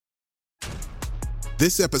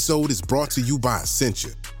This episode is brought to you by Essentia.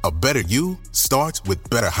 A better you starts with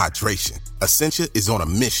better hydration. Essentia is on a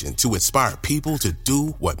mission to inspire people to do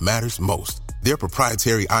what matters most. Their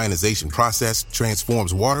proprietary ionization process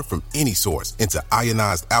transforms water from any source into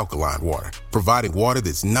ionized alkaline water, providing water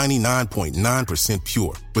that's 99.9%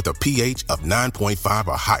 pure with a pH of 9.5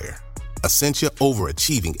 or higher. Essentia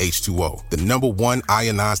overachieving H2O, the #1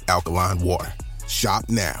 ionized alkaline water. Shop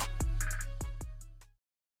now.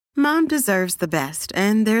 Mom deserves the best,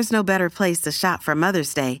 and there's no better place to shop for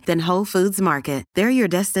Mother's Day than Whole Foods Market. They're your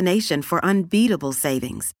destination for unbeatable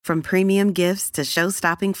savings, from premium gifts to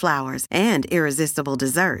show-stopping flowers and irresistible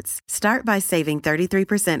desserts. Start by saving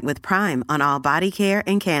 33% with Prime on all body care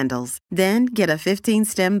and candles. Then get a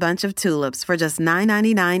 15-stem bunch of tulips for just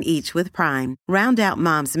 $9.99 each with Prime. Round out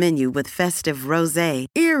Mom's menu with festive rosé,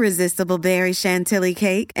 irresistible berry chantilly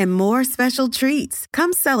cake, and more special treats.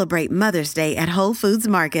 Come celebrate Mother's Day at Whole Foods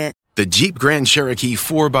Market. The Jeep Grand Cherokee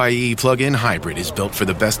 4xE plug-in hybrid is built for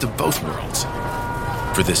the best of both worlds.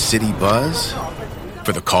 For the city buzz,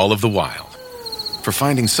 for the call of the wild, for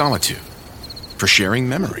finding solitude, for sharing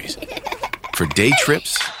memories, for day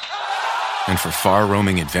trips, and for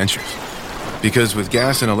far-roaming adventures. Because with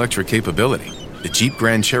gas and electric capability, the Jeep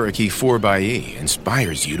Grand Cherokee 4xE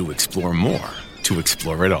inspires you to explore more, to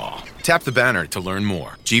explore it all. Tap the banner to learn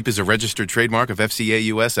more. Jeep is a registered trademark of FCA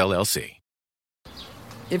US LLC.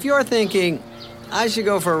 If you're thinking, I should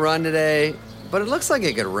go for a run today, but it looks like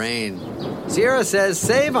it could rain, Sierra says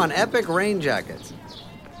save on Epic rain jackets.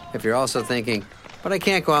 If you're also thinking, but I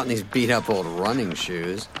can't go out in these beat-up old running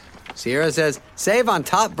shoes, Sierra says save on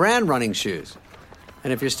top brand running shoes.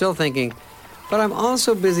 And if you're still thinking, but I'm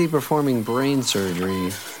also busy performing brain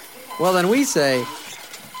surgery, well then we say,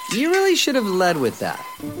 you really should have led with that.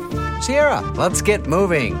 Sierra, let's get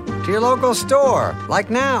moving to your local store, like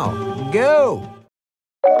now. Go!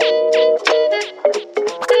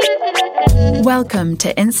 Welcome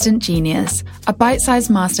to Instant Genius, a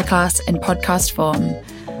bite-sized masterclass in podcast form.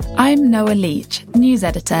 I'm Noah Leach, news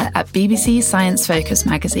editor at BBC Science Focus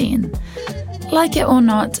magazine. Like it or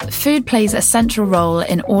not, food plays a central role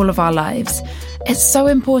in all of our lives. It's so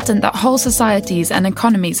important that whole societies and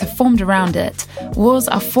economies have formed around it, wars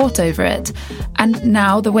are fought over it, and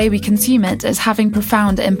now the way we consume it is having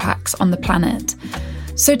profound impacts on the planet.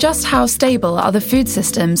 So just how stable are the food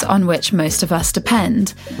systems on which most of us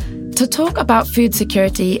depend? To talk about food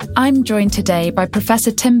security, I'm joined today by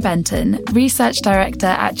Professor Tim Benton, Research Director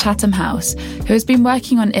at Chatham House, who has been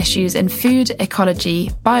working on issues in food,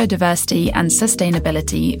 ecology, biodiversity and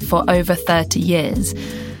sustainability for over 30 years.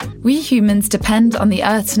 We humans depend on the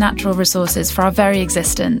Earth's natural resources for our very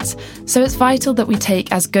existence, so it's vital that we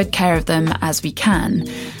take as good care of them as we can.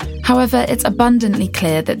 However, it's abundantly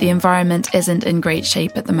clear that the environment isn't in great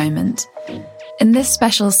shape at the moment. In this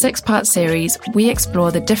special 6-part series, we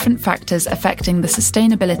explore the different factors affecting the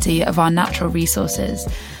sustainability of our natural resources,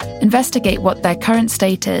 investigate what their current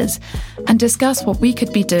state is, and discuss what we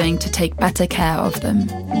could be doing to take better care of them.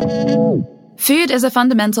 Food is a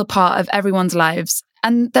fundamental part of everyone's lives,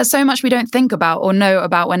 and there's so much we don't think about or know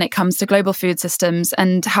about when it comes to global food systems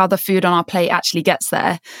and how the food on our plate actually gets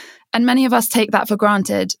there. And many of us take that for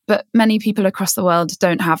granted, but many people across the world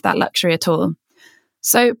don't have that luxury at all.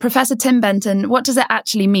 So, Professor Tim Benton, what does it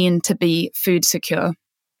actually mean to be food secure?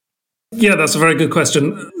 Yeah, that's a very good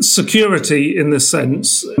question. Security, in this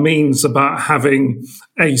sense, means about having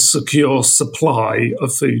a secure supply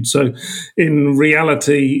of food. So, in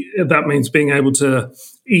reality, that means being able to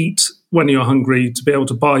eat when you're hungry, to be able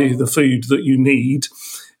to buy the food that you need.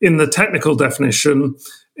 In the technical definition,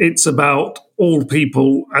 it's about all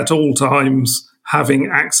people at all times having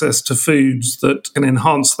access to foods that can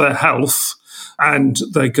enhance their health, and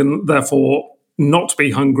they can therefore not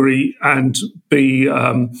be hungry and be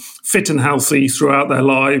fit and healthy throughout their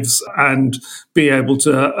lives and be able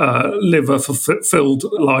to live a fulfilled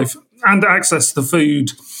life and access the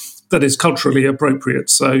food that is culturally appropriate.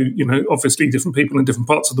 So, obviously different people in different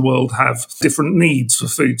parts of the world have different needs for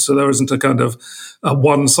food. So there isn't a kind of a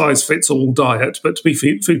one-size-fits-all diet, but to be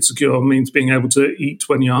food secure means being able to eat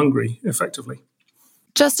when you're hungry, effectively.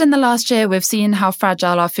 Just in the last year, we've seen how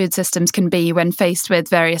fragile our food systems can be when faced with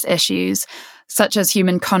various issues, such as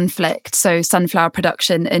human conflict, so sunflower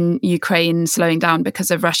production in Ukraine slowing down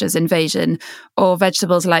because of Russia's invasion, or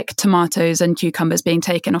vegetables like tomatoes and cucumbers being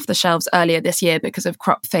taken off the shelves earlier this year because of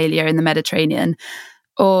crop failure in the Mediterranean,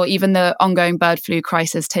 or even the ongoing bird flu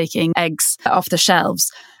crisis taking eggs off the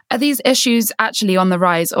shelves. Are these issues actually on the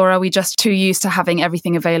rise, or are we just too used to having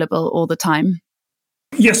everything available all the time?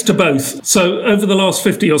 Yes to both. So over the last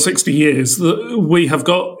 50 or 60 years, we have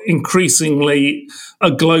got increasingly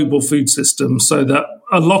a global food system, so that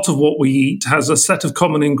a lot of what we eat has a set of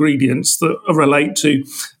common ingredients that relate to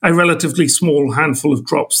a relatively small handful of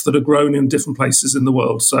crops that are grown in different places in the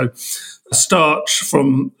world. So starch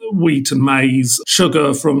from wheat and maize,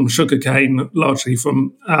 sugar from sugarcane, largely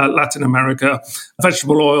from Latin America,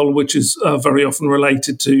 vegetable oil, which is very often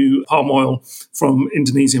related to palm oil from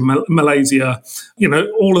Indonesia, Malaysia,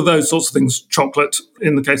 all of those sorts of things. Chocolate,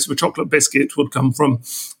 in the case of a chocolate biscuit, would come from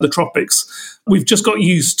the tropics. We've just got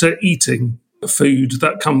used to eating food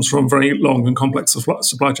that comes from very long and complex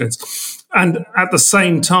supply chains. And at the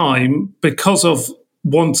same time, because of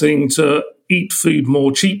wanting to eat food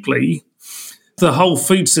more cheaply, the whole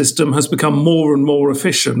food system has become more and more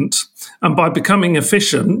efficient. And by becoming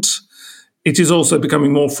efficient, it is also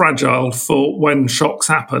becoming more fragile for when shocks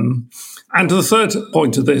happen. And the third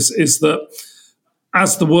point of this is that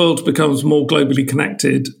as the world becomes more globally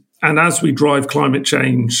connected, and as we drive climate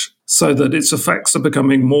change so that its effects are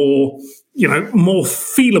becoming more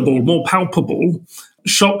feelable, more palpable,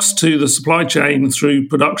 shocks to the supply chain through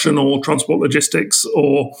production or transport logistics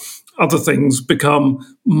or other things become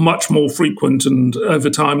much more frequent, and over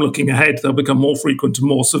time, looking ahead, they'll become more frequent and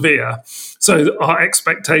more severe. So our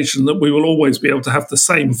expectation that we will always be able to have the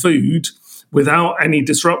same food without any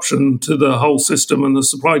disruption to the whole system and the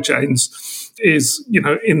supply chains is,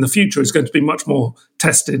 in the future is going to be much more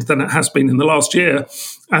tested than it has been in the last year.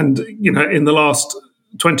 And, in the last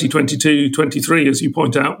 2022, 23, as you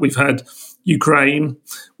point out, we've had Ukraine,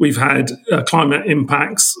 we've had climate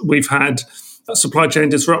impacts, we've had supply chain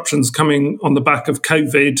disruptions coming on the back of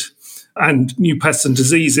COVID, and new pests and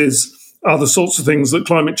diseases are the sorts of things that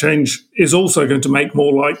climate change is also going to make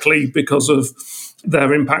more likely because of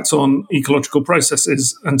their impacts on ecological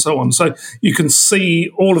processes and so on. So you can see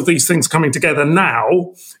all of these things coming together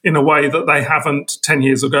now in a way that they haven't 10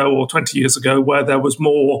 years ago or 20 years ago, where there was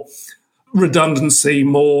more redundancy,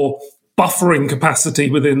 more buffering capacity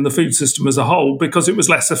within the food system as a whole, because it was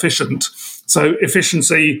less efficient. So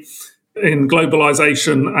efficiency in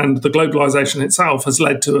globalization and the globalization itself has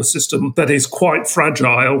led to a system that is quite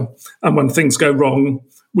fragile. And when things go wrong,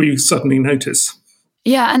 we suddenly notice.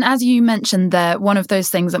 Yeah, and as you mentioned there, one of those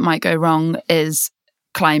things that might go wrong is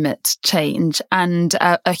climate change. And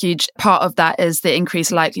a huge part of that is the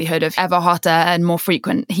increased likelihood of ever hotter and more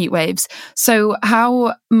frequent heat waves. So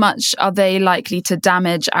how much are they likely to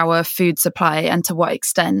damage our food supply, and to what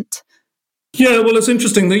extent? Yeah, well, it's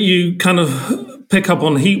interesting that you kind of pick up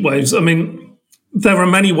on heat waves. I mean, there are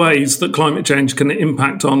many ways that climate change can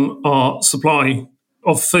impact on our supply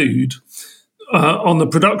of food. On the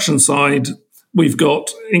production side, we've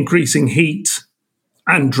got increasing heat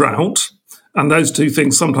and drought, and those two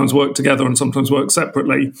things sometimes work together and sometimes work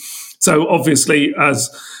separately. So obviously, as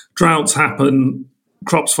droughts happen,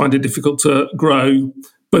 crops find it difficult to grow,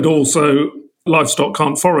 but also livestock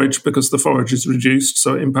can't forage because the forage is reduced,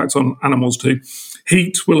 so it impacts on animals too.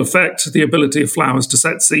 Heat will affect the ability of flowers to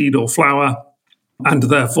set seed or flower, and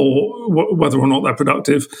therefore whether or not they're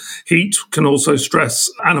productive. Heat can also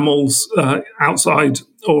stress animals outside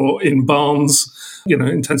or in barns.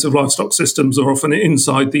 Intensive livestock systems are often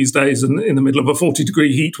inside these days, and in the middle of a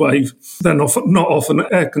 40-degree heat wave, they're not often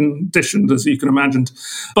air-conditioned, as you can imagine.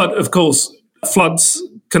 But of course, floods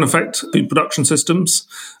can affect food production systems.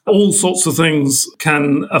 All sorts of things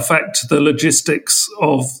can affect the logistics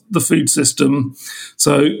of the food system.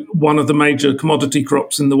 So one of the major commodity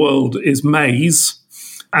crops in the world is maize,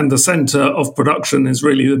 and the centre of production is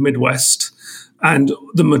really the Midwest. And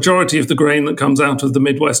the majority of the grain that comes out of the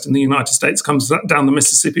Midwest in the United States comes down the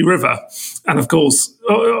Mississippi River. And of course,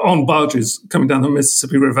 on barges coming down the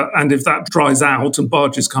Mississippi River. And if that dries out and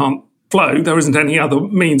barges can't flow, there isn't any other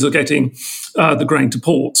means of getting the grain to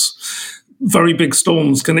ports. Very big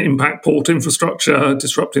storms can impact port infrastructure,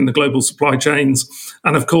 disrupting the global supply chains.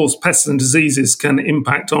 And of course, pests and diseases can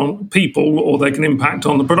impact on people, or they can impact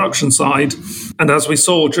on the production side. And as we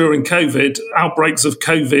saw during COVID, outbreaks of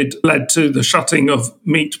COVID led to the shutting of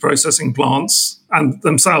meat processing plants, and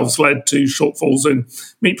themselves led to shortfalls in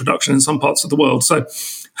meat production in some parts of the world. So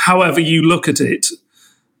however you look at it,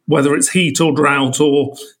 whether it's heat or drought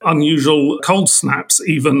or unusual cold snaps,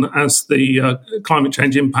 even as the climate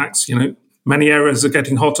change impacts, many areas are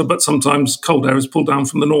getting hotter, but sometimes cold air is pulled down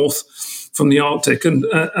from the north, from the Arctic, and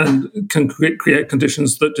can create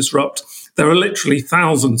conditions that disrupt. There are literally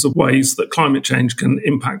thousands of ways that climate change can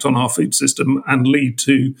impact on our food system and lead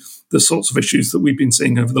to the sorts of issues that we've been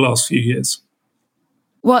seeing over the last few years.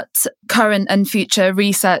 What current and future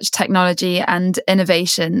research, technology and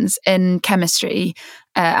innovations in chemistry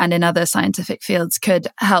and in other scientific fields could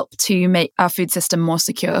help to make our food system more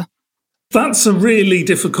secure? That's a really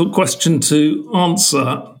difficult question to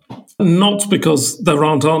answer, not because there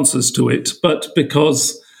aren't answers to it, but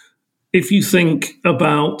because if you think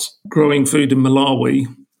about growing food in Malawi,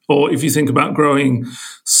 or if you think about growing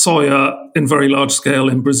soya in very large scale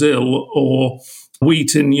in Brazil, or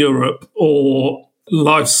wheat in Europe, or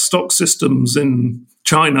livestock systems in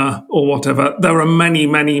China or whatever, there are many,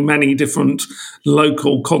 many, many different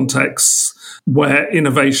local contexts where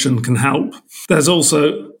innovation can help. There's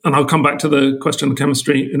also, and I'll come back to the question of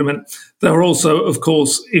chemistry in a minute, there are also, of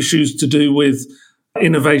course, issues to do with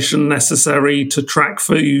innovation necessary to track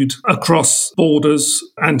food across borders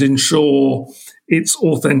and ensure its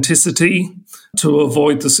authenticity, to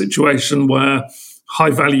avoid the situation where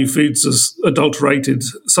high-value foods are adulterated,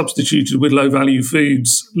 substituted with low-value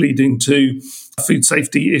foods, leading to food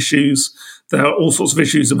safety issues. There are all sorts of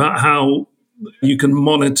issues about how you can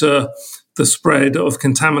monitor the spread of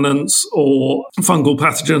contaminants or fungal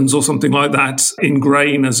pathogens or something like that in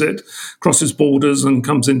grain as it crosses borders and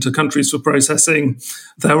comes into countries for processing.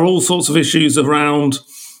 There are all sorts of issues around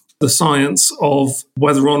the science of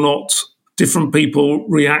whether or not different people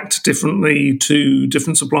react differently to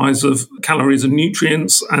different supplies of calories and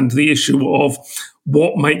nutrients, and the issue of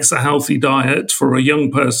what makes a healthy diet for a young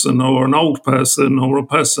person or an old person or a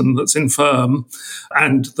person that's infirm,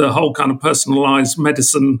 and the whole kind of personalized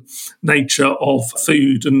medicine nature of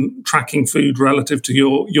food and tracking food relative to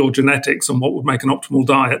your genetics and what would make an optimal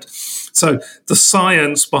diet. So the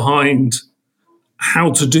science behind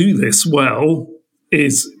how to do this well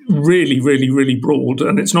is really, really, really broad.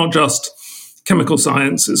 And it's not just chemical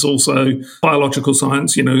science, it's also biological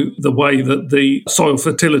science, the way that the soil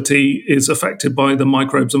fertility is affected by the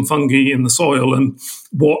microbes and fungi in the soil and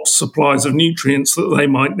what supplies of nutrients that they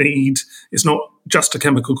might need. It's not just a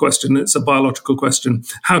chemical question, it's a biological question.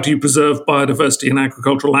 How do you preserve biodiversity in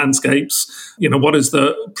agricultural landscapes? What is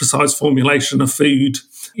the precise formulation of food?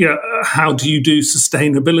 How do you do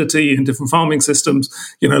sustainability in different farming systems?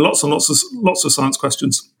 Lots and lots of science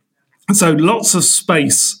questions. And so lots of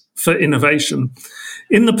space for innovation.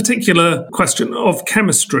 In the particular question of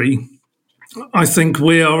chemistry, I think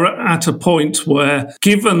we are at a point where,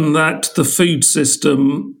 given that the food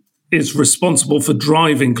system is responsible for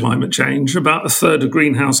driving climate change, about a third of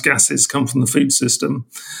greenhouse gases come from the food system,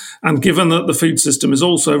 and given that the food system is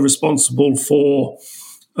also responsible for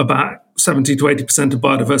about 70 to 80% of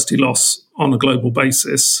biodiversity loss on a global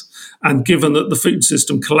basis, and given that the food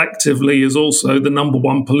system collectively is also the number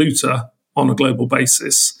one polluter on a global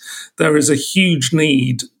basis, there is a huge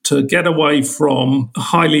need to get away from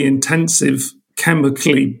highly intensive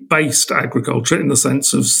chemically based agriculture in the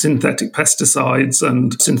sense of synthetic pesticides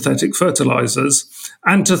and synthetic fertilizers,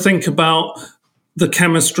 and to think about the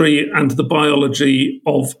chemistry and the biology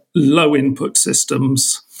of low input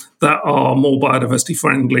systems that are more biodiversity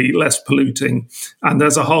friendly, less polluting. And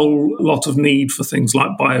there's a whole lot of need for things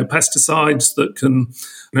like biopesticides that can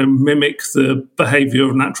mimic the behavior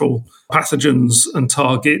of natural pathogens and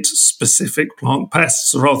target specific plant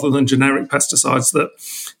pests rather than generic pesticides that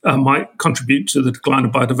might contribute to the decline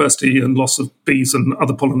of biodiversity and loss of bees and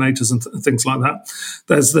other pollinators and things like that.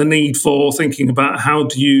 There's the need for thinking about how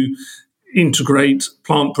do you integrate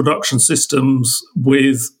plant production systems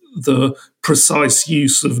with the precise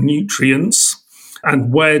use of nutrients,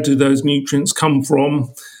 and where do those nutrients come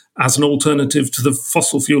from as an alternative to the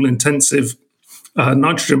fossil fuel intensive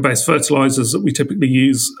nitrogen-based fertilizers that we typically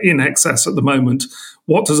use in excess at the moment.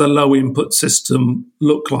 What does a low input system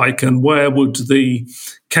look like, and where would the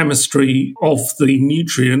chemistry of the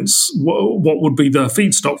nutrients, what would be the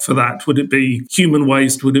feedstock for that? Would it be human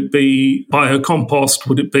waste? Would it be biocompost?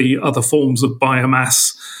 Would it be other forms of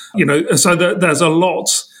biomass? So there's a lot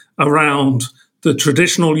around the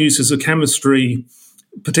traditional uses of chemistry,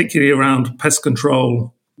 particularly around pest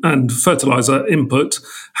control and fertilizer input.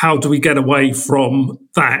 How do we get away from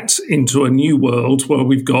that into a new world where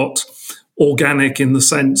we've got organic in the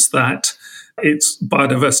sense that it's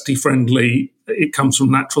biodiversity friendly, it comes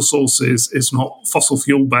from natural sources, it's not fossil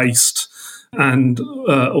fuel based, and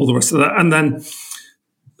all the rest of that. And then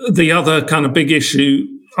the other kind of big issue,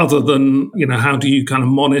 other than, how do you kind of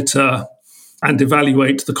monitor and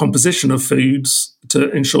evaluate the composition of foods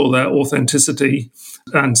to ensure their authenticity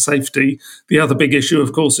and safety. The other big issue,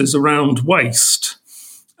 of course, is around waste.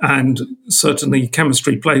 And certainly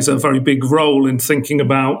chemistry plays a very big role in thinking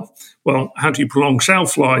about, well, how do you prolong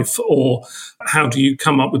shelf life, or how do you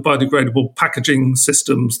come up with biodegradable packaging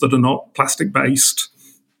systems that are not plastic-based?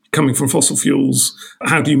 coming from fossil fuels?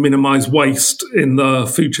 How do you minimize waste in the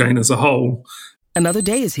food chain as a whole? Another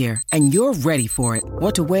day is here, and you're ready for it.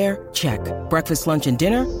 What to wear? Check. Breakfast, lunch, and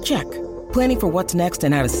dinner? Check. Planning for what's next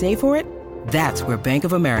and how to save for it? That's where Bank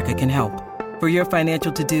of America can help. For your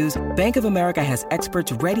financial to-dos, Bank of America has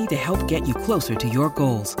experts ready to help get you closer to your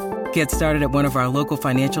goals. Get started at one of our local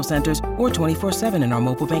financial centers or 24/7 in our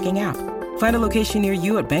mobile banking app. Find a location near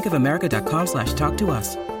you at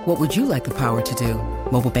bankofamerica.com/talktous. What would you like the power to do?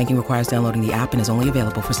 Mobile banking requires downloading the app and is only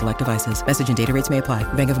available for select devices. Message and data rates may apply.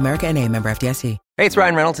 Bank of America N.A., member FDIC. Hey, it's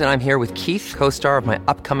Ryan Reynolds, and I'm here with Keith, co-star of my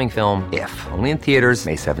upcoming film, If, only in theaters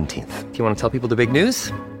May 17th. Do you want to tell people the big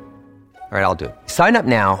news? All right, I'll do it. Sign up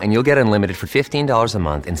now and you'll get unlimited for $15 a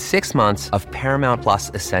month and 6 months of Paramount Plus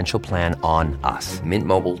Essential Plan on us.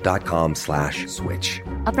 MintMobile.com/switch.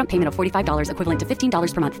 Upfront payment of $45 equivalent to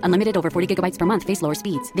 $15 per month. Unlimited over 40 gigabytes per month. Face lower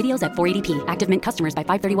speeds. Videos at 480p. Active Mint customers by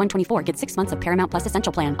 531.24 get 6 months of Paramount Plus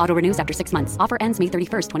Essential Plan. Auto renews after 6 months. Offer ends May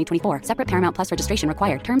 31st, 2024. Separate Paramount Plus registration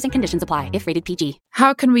required. Terms and conditions apply if rated PG.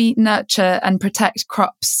 How can we nurture and protect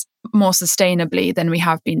crops more sustainably than we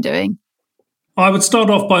have been doing? I would start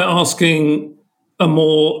off by asking a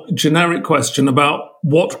more generic question about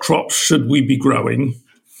what crops should we be growing.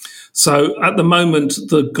 So at the moment,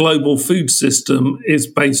 the global food system is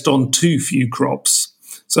based on too few crops.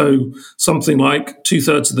 So something like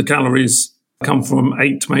 2/3 of the calories come from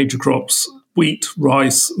 8 major crops: wheat,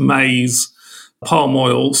 rice, maize, palm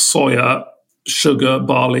oil, soya, sugar,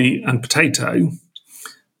 barley, and potato.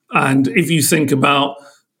 And if you think about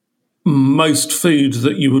most food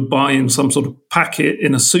that you would buy in some sort of packet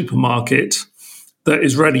in a supermarket that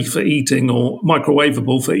is ready for eating or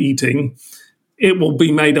microwavable for eating, it will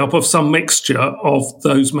be made up of some mixture of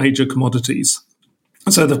those major commodities.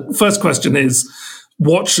 So the first question is,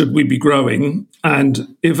 what should we be growing?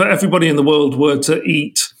 And if everybody in the world were to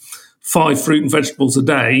eat 5 fruit and vegetables a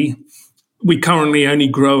day, we currently only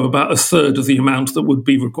grow about 1/3 of the amount that would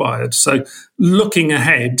be required. So looking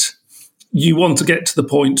ahead, you want to get to the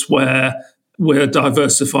point where we're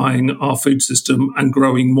diversifying our food system and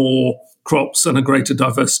growing more crops and a greater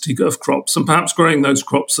diversity of crops, and perhaps growing those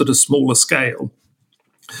crops at a smaller scale.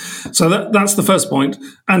 So that's the first point.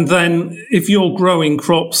 And then if you're growing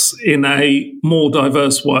crops in a more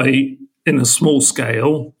diverse way in a small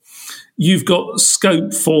scale, you've got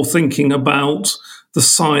scope for thinking about the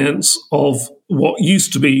science of what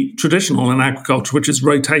used to be traditional in agriculture, which is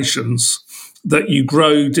rotations, that you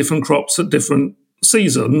grow different crops at different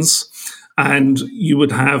seasons, and you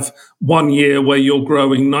would have one year where you're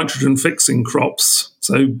growing nitrogen-fixing crops,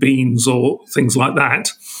 so beans or things like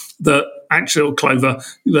that, that actual clover,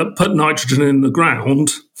 that put nitrogen in the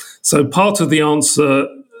ground. So part of the answer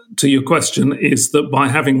to your question is that by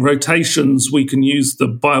having rotations, we can use the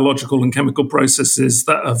biological and chemical processes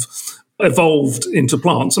that have evolved into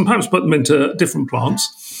plants and perhaps put them into different plants.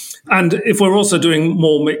 And if we're also doing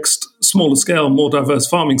more mixed, smaller scale, more diverse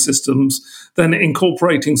farming systems, then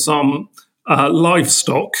incorporating some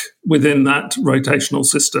livestock within that rotational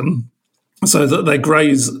system so that they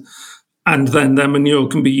graze and then their manure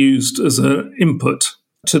can be used as an input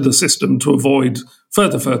to the system to avoid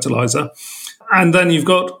further fertilizer. And then you've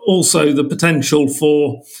got also the potential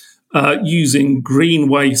for using green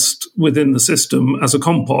waste within the system as a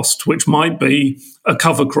compost, which might be a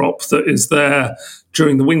cover crop that is there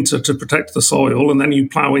during the winter to protect the soil, and then you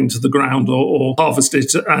plough into the ground or harvest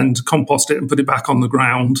it and compost it and put it back on the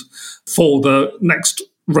ground for the next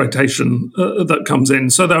rotation that comes in.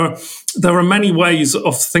 So there are many ways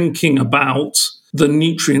of thinking about the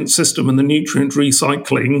nutrient system and the nutrient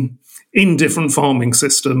recycling in different farming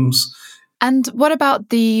systems. And what about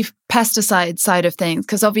the pesticide side of things?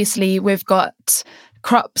 Because obviously we've got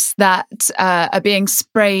crops that are being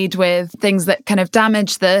sprayed with things that kind of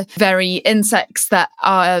damage the very insects that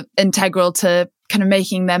are integral to kind of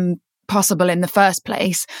making them possible in the first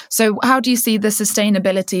place. So how do you see the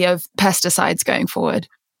sustainability of pesticides going forward?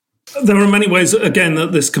 There are many ways, again,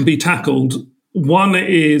 that this can be tackled. One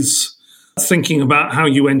is thinking about how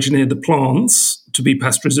you engineer the plants to be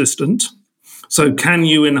pest resistant. So can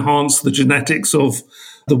you enhance the genetics of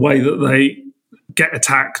the way that they get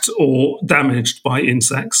attacked or damaged by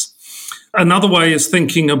insects? Another way is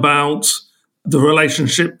thinking about the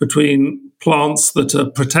relationship between plants that are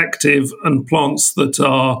protective and plants that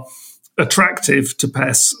are attractive to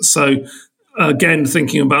pests. So again,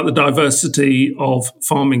 thinking about the diversity of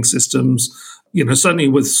farming systems, certainly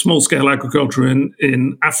with small-scale agriculture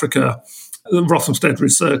in Africa, the Rothamsted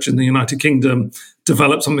Research in the United Kingdom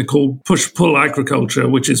developed something called push-pull agriculture,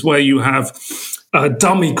 which is where you have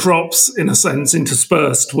dummy crops, in a sense,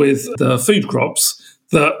 interspersed with the food crops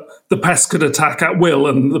that the pest could attack at will,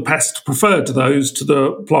 and the pest preferred those to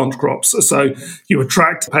the plant crops. So you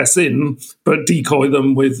attract pests in, but decoy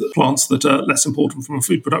them with plants that are less important from a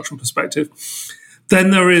food production perspective.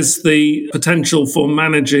 Then there is the potential for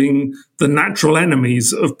managing the natural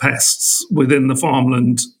enemies of pests within the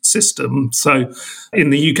farmland system. So in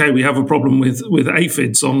the UK, we have a problem with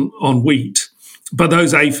aphids on wheat, but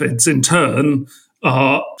those aphids in turn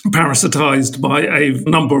are parasitized by a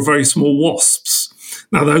number of very small wasps.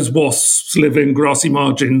 Now, those wasps live in grassy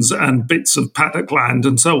margins and bits of paddock land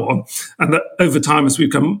and so on. And that over time, as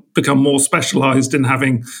we've become more specialized in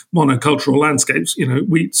having monocultural landscapes,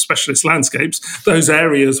 wheat specialist landscapes, those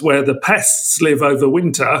areas where the pests live over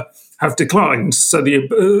winter have declined. So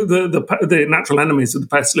the natural enemies of the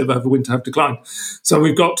pests live over winter have declined. So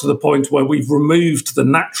we've got to the point where we've removed the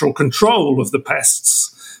natural control of the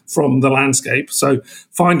pests from the landscape. So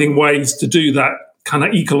finding ways to do that kind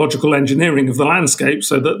of ecological engineering of the landscape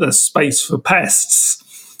so that there's space for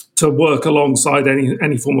pests to work alongside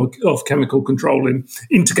any form of chemical control in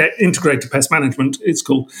integrated pest management, it's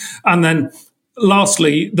called. And then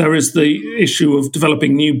lastly, there is the issue of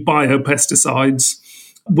developing new biopesticides,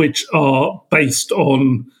 which are based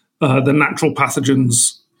on the natural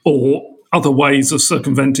pathogens or other ways of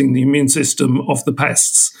circumventing the immune system of the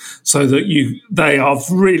pests, so that they are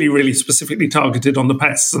really, really specifically targeted on the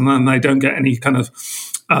pests, and then they don't get any kind of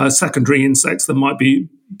secondary insects that might be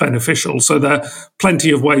beneficial. So there are plenty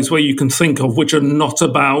of ways where you can think of which are not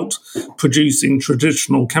about producing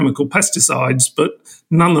traditional chemical pesticides, but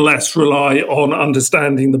nonetheless rely on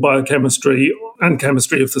understanding the biochemistry and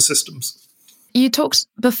chemistry of the systems. You talked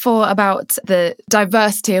before about the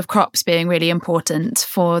diversity of crops being really important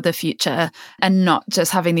for the future and not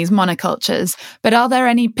just having these monocultures. But are there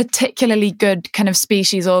any particularly good kind of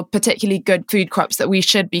species or particularly good food crops that we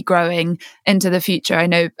should be growing into the future? I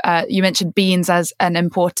know you mentioned beans as an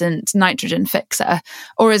important nitrogen fixer,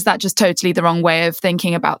 or is that just totally the wrong way of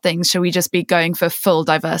thinking about things? Should we just be going for full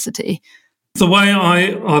diversity? The way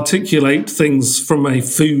I articulate things from a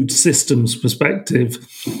food systems perspective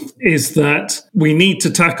is that we need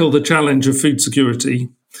to tackle the challenge of food security.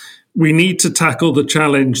 We need to tackle the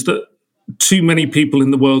challenge that too many people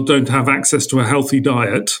in the world don't have access to a healthy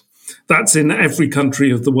diet. That's in every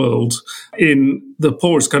country of the world. In the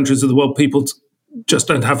poorest countries of the world, people just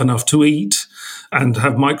don't have enough to eat and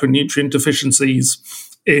have micronutrient deficiencies.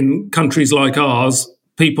 In countries like ours,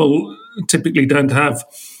 people typically don't have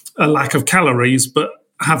a lack of calories, but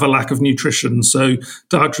have a lack of nutrition. So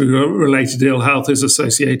dietary-related ill health is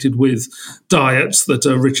associated with diets that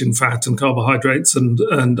are rich in fat and carbohydrates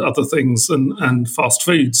and other things and fast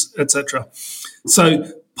foods, etc. So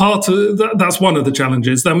that's one of the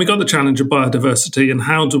challenges. Then we got the challenge of biodiversity and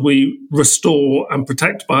how do we restore and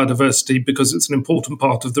protect biodiversity, because it's an important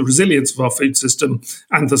part of the resilience of our food system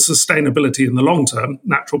and the sustainability in the long term,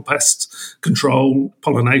 natural pest control,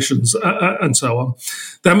 pollinations, and so on.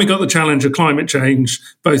 Then we got the challenge of climate change,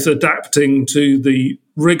 both adapting to the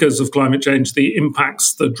rigors of climate change, the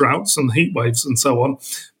impacts, the droughts and heat waves and so on,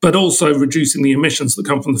 but also reducing the emissions that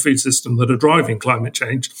come from the food system that are driving climate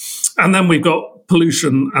change. And then we've got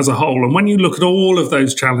pollution as a whole. And when you look at all of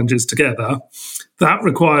those challenges together, that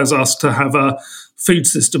requires us to have a food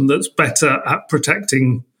system that's better at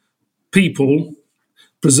protecting people,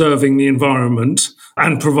 preserving the environment,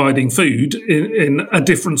 and providing food in a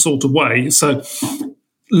different sort of way. So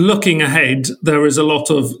looking ahead, there is a lot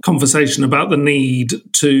of conversation about the need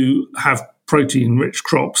to have protein-rich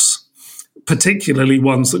crops, particularly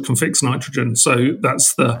ones that can fix nitrogen. So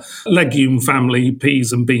that's the legume family,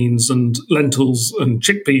 peas and beans and lentils and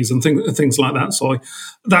chickpeas and things like that, soy.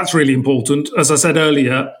 That's really important. As I said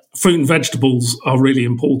earlier, fruit and vegetables are really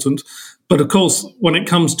important. But of course, when it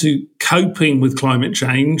comes to coping with climate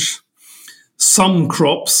change, some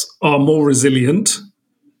crops are more resilient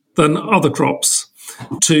than other crops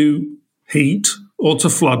to heat or to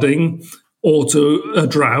flooding or to a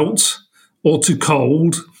drought or to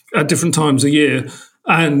cold at different times of year.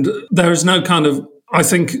 And there is no kind of, I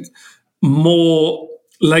think, more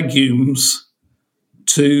legumes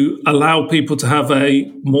to allow people to have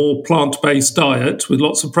a more plant-based diet with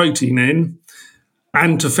lots of protein in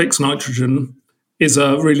and to fix nitrogen is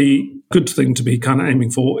a really good thing to be kind of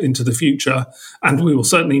aiming for into the future. And we will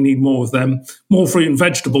certainly need more of them. More fruit and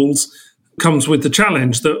vegetables comes with the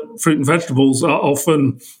challenge that fruit and vegetables are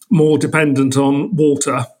often more dependent on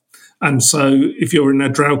water. And so if you're in a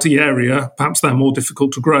droughty area, perhaps they're more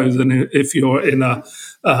difficult to grow than if you're in a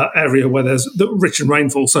area where there's rich in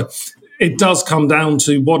rainfall. So it does come down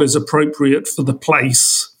to what is appropriate for the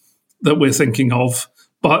place that we're thinking of.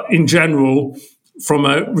 But in general, from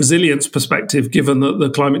a resilience perspective, given that the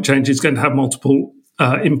climate change is going to have multiple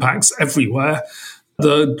impacts everywhere,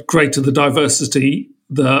 the greater the diversity,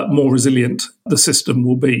 the more resilient the system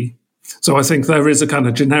will be. So I think there is a kind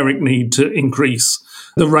of generic need to increase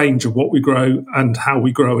the range of what we grow and how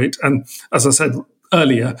we grow it. And as I said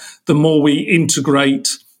earlier, the more we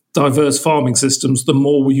integrate diverse farming systems, the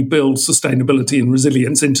more we build sustainability and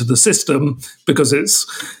resilience into the system, because it's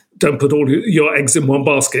don't put all your eggs in one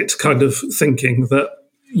basket kind of thinking, that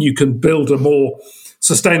you can build a more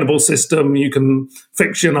sustainable system, you can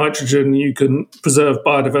fix your nitrogen, you can preserve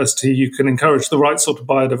biodiversity, you can encourage the right sort of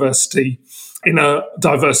biodiversity in a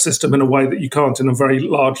diverse system in a way that you can't in a very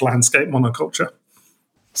large landscape monoculture.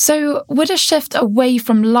 So would a shift away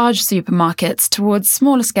from large supermarkets towards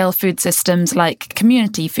smaller scale food systems like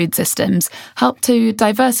community food systems help to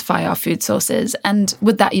diversify our food sources? And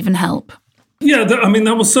would that even help? Yeah, that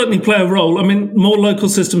will certainly play a role. I mean, more local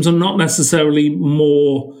systems are not necessarily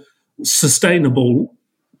more sustainable,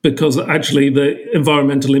 because actually the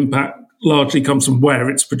environmental impact largely comes from where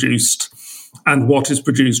it's produced and what is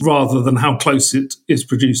produced, rather than how close it is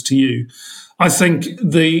produced to you. I think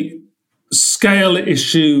the scale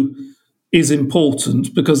issue is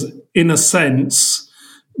important because, in a sense,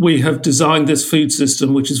 we have designed this food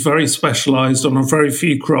system which is very specialised on a very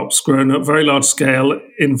few crops grown at very large scale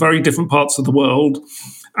in very different parts of the world,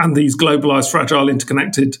 and these globalised, fragile,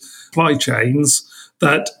 interconnected supply chains,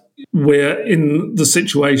 that we're in the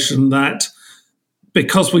situation that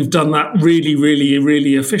because we've done that really, really,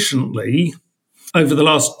 really efficiently, over the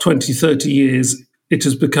last 20, 30 years, it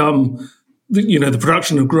has become, the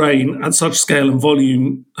production of grain at such scale and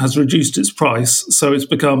volume has reduced its price. So it's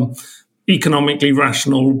become economically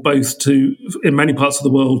rational, both in many parts of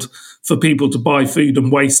the world, for people to buy food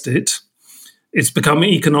and waste it. It's become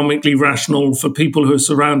economically rational for people who are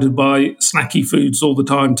surrounded by snacky foods all the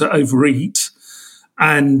time to overeat.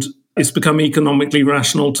 And it's become economically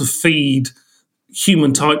rational to feed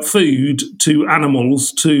human-type food to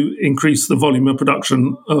animals to increase the volume of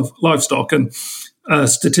production of livestock. And a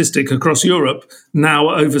statistic across Europe, now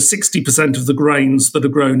over 60% of the grains that are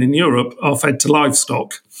grown in Europe are fed to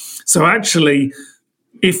livestock. So actually,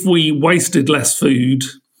 if we wasted less food,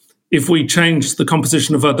 if we changed the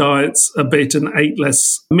composition of our diets a bit and ate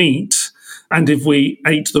less meat, and if we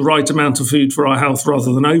ate the right amount of food for our health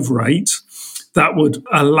rather than overate, that would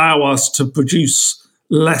allow us to produce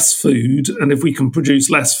less food. And if we can produce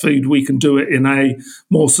less food, we can do it in a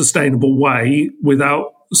more sustainable way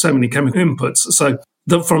without so many chemical inputs. So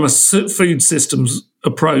from a food systems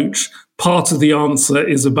approach, part of the answer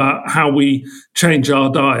is about how we change our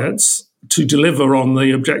diets to deliver on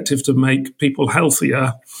the objective to make people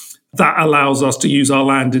healthier. That allows us to use our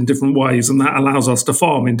land in different ways, and that allows us to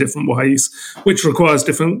farm in different ways, which requires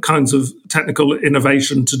different kinds of technical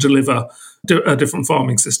innovation to deliver a different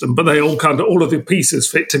farming system. But they all of the pieces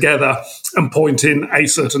fit together and point in a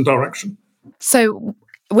certain direction. So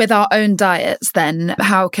with our own diets, then,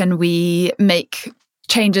 how can we make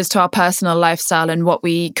changes to our personal lifestyle and what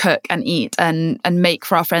we cook and eat and make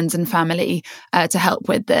for our friends and family to help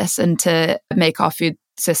with this and to make our food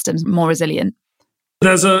systems more resilient?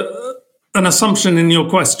 There's an assumption in your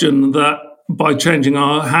question that by changing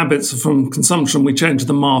our habits from consumption, we change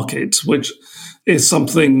the market, which is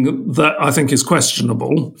something that I think is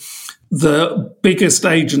questionable. The biggest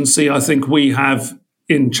agency I think we have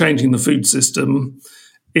in changing the food system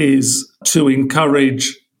is to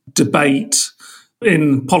encourage debate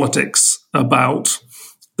in politics about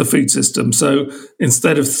the food system. So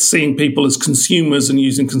instead of seeing people as consumers and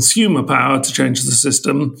using consumer power to change the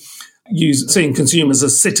system, seeing consumers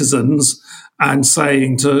as citizens and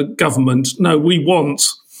saying to government, no, we want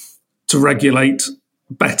to regulate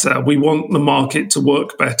better. We want the market to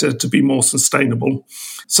work better, to be more sustainable.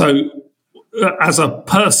 So as a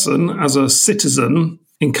person, as a citizen,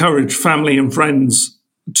 encourage family and friends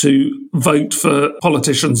to vote for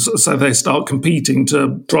politicians so they start competing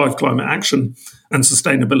to drive climate action and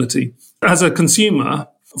sustainability. As a consumer,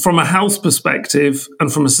 from a health perspective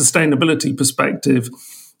and from a sustainability perspective,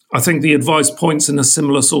 I think the advice points in a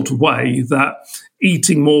similar sort of way, that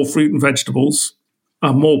eating more fruit and vegetables,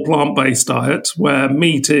 a more plant-based diet where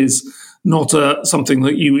meat is not something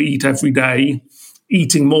that you eat every day,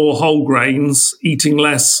 eating more whole grains, eating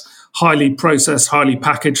less highly processed, highly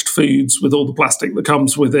packaged foods with all the plastic that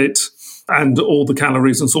comes with it and all the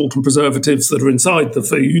calories and salt and preservatives that are inside the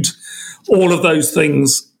food. All of those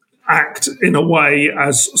things act in a way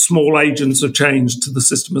as small agents of change to the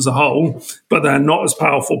system as a whole, but they're not as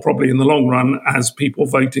powerful probably in the long run as people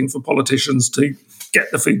voting for politicians to get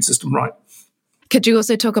the food system right. Could you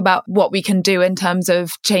also talk about what we can do in terms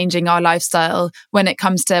of changing our lifestyle when it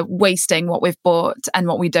comes to wasting what we've bought and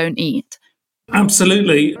what we don't eat?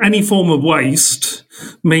 Absolutely. Any form of waste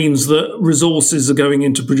means that resources are going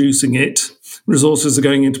into producing it, resources are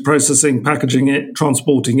going into processing, packaging it,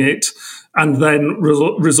 transporting it, and then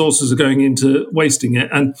resources are going into wasting it.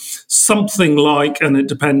 And something like, and it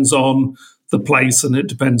depends on the place and it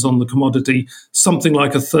depends on the commodity, something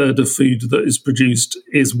like a third of food that is produced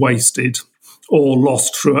is wasted or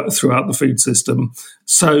lost throughout the food system.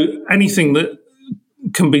 So anything that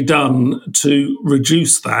can be done to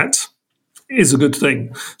reduce that is a good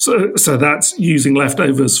thing. So that's using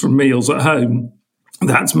leftovers from meals at home.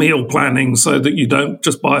 That's meal planning so that you don't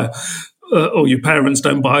just buy, or your parents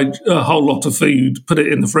don't buy a whole lot of food, put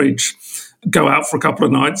it in the fridge, go out for a couple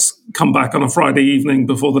of nights, come back on a Friday evening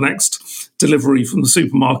before the next delivery from the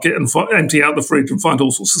supermarket and empty out the fridge and find all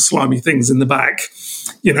sorts of slimy things in the back.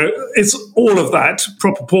 You know, it's all of that,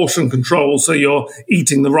 proper portion control, so you're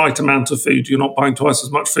eating the right amount of food, you're not buying twice as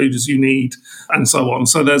much food as you need, and so on.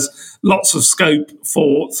 So there's lots of scope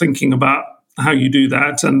for thinking about how you do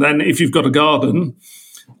that. And then if you've got a garden,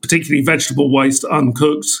 particularly vegetable waste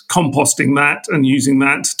uncooked, composting that and using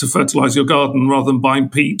that to fertilise your garden rather than buying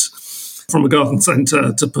peat from a garden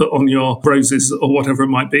centre to put on your roses or whatever it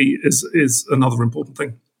might be is another important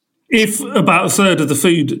thing. If about a third of the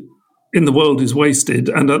food in the world is wasted,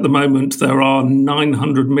 and at the moment there are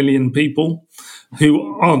 900 million people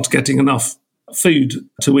who aren't getting enough food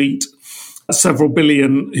to eat, several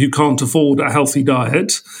billion who can't afford a healthy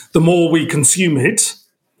diet, the more we consume it,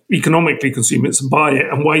 economically consume it, so buy it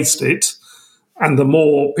and waste it, and the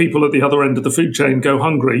more people at the other end of the food chain go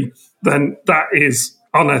hungry, then that is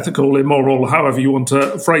unethical, immoral, however you want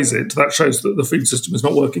to phrase it. That shows that the food system is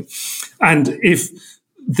not working. And if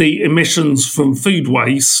the emissions from food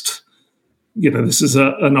waste, you know, this is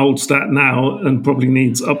an old stat now and probably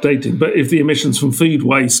needs updating, but if the emissions from food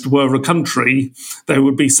waste were a country, they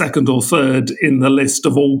would be second or third in the list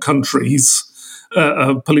of all countries,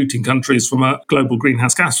 polluting countries from a global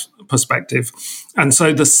greenhouse gas perspective. And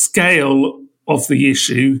so the scale of the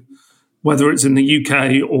issue, whether it's in the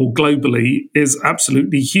UK or globally, is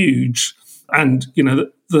absolutely huge. And, you know,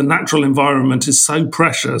 the natural environment is so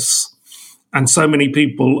precious and so many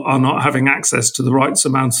people are not having access to the right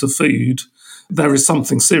amounts of food. There is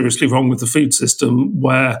something seriously wrong with the food system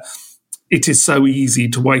where it is so easy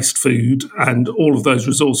to waste food, and all of those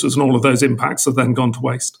resources and all of those impacts have then gone to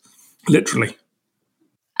waste, literally.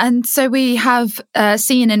 And so we have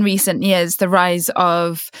seen in recent years the rise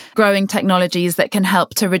of growing technologies that can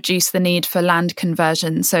help to reduce the need for land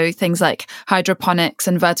conversion. So things like hydroponics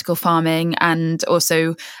and vertical farming, and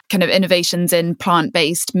also kind of innovations in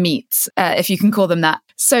plant-based meats, if you can call them that.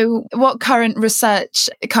 So what current research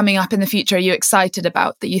coming up in the future are you excited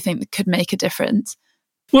about that you think that could make a difference?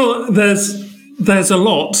 Well, there's a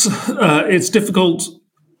lot. It's difficult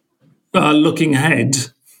looking ahead,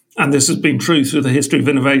 and this has been true through the history of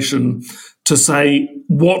innovation, to say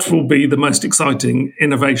what will be the most exciting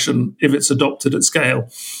innovation if it's adopted at scale.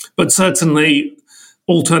 But certainly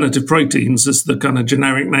alternative proteins, as the kind of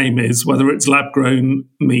generic name is, whether it's lab-grown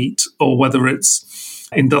meat or whether it's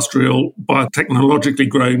industrial, biotechnologically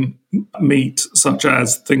grown meat, such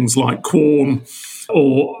as things like corn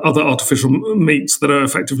or other artificial meats that are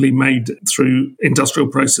effectively made through industrial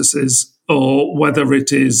processes, or whether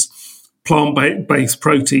it is plant-based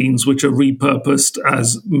proteins which are repurposed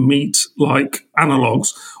as meat-like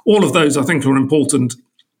analogues. All of those, I think, are important,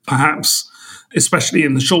 perhaps, especially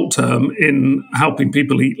in the short term, in helping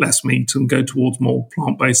people eat less meat and go towards more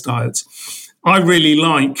plant-based diets. I really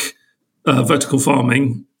like vertical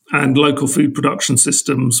farming and local food production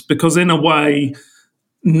systems because, in a way,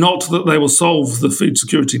 not that they will solve the food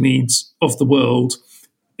security needs of the world,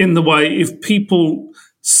 in the way if people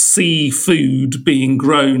see food being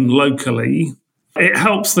grown locally, it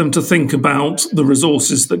helps them to think about the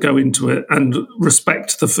resources that go into it and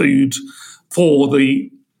respect the food for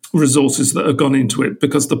the resources that have gone into it,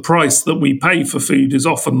 because the price that we pay for food is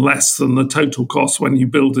often less than the total cost when you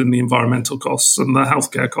build in the environmental costs and the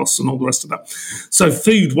healthcare costs and all the rest of that. So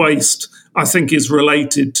food waste, I think, is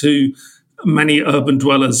related to many urban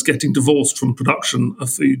dwellers getting divorced from production of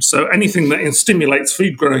food. So anything that stimulates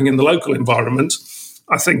food growing in the local environment,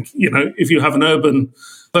 I think, you know, if you have an urban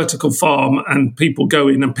vertical farm and people go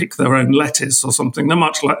in and pick their own lettuce or something, they're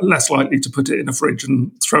much less likely to put it in a fridge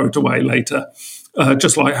and throw it away later.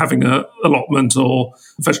 Just like having an allotment or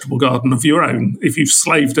vegetable garden of your own. If you've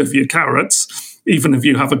slaved over your carrots, even if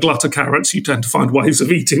you have a glut of carrots, you tend to find ways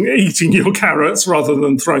of eating your carrots rather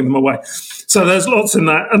than throwing them away. So there's lots in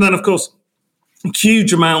that. And then, of course,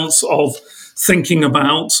 huge amounts of thinking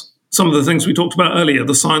about some of the things we talked about earlier,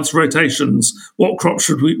 the science rotations, what crops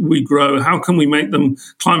should we grow, how can we make them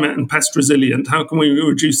climate and pest resilient, how can we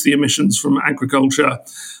reduce the emissions from agriculture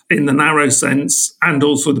in the narrow sense and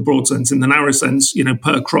also the broad sense. In the narrow sense,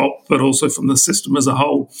 per crop, but also from the system as a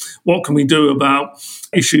whole. What can we do about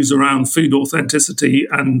issues around food authenticity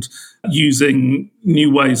and using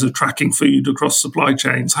new ways of tracking food across supply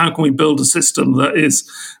chains? How can we build a system that is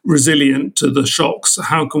resilient to the shocks?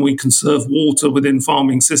 How can we conserve water within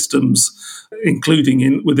farming systems,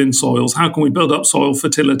 including within soils? How can we build up soil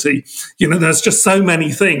fertility? There's just so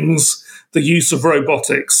many things. The use of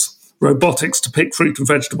robotics to pick fruit and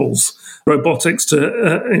vegetables, robotics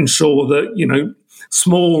to ensure that,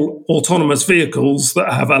 small autonomous vehicles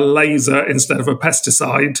that have a laser instead of a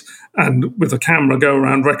pesticide and with a camera go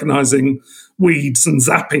around recognizing weeds and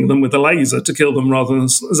zapping them with a laser to kill them rather than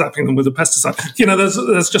zapping them with a pesticide.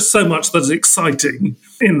 There's just so much that's exciting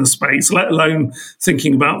in the space, let alone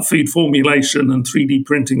thinking about food formulation and 3D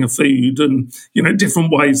printing of food and,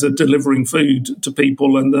 different ways of delivering food to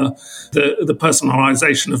people and the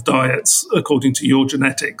personalization of diets according to your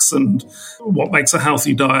genetics and what makes a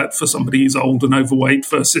healthy diet for somebody who's old and overweight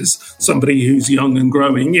versus somebody who's young and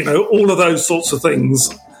growing, all of those sorts of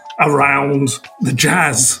things around the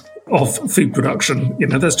jazz of food production.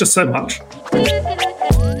 There's just so much.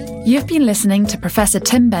 You've been listening to Professor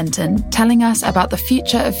Tim Benton telling us about the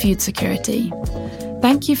future of food security.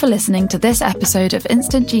 Thank you for listening to this episode of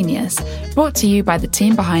Instant Genius, brought to you by the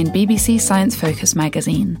team behind BBC Science Focus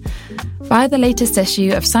magazine. Buy the latest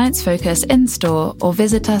issue of Science Focus in store or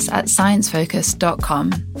visit us at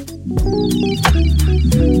sciencefocus.com.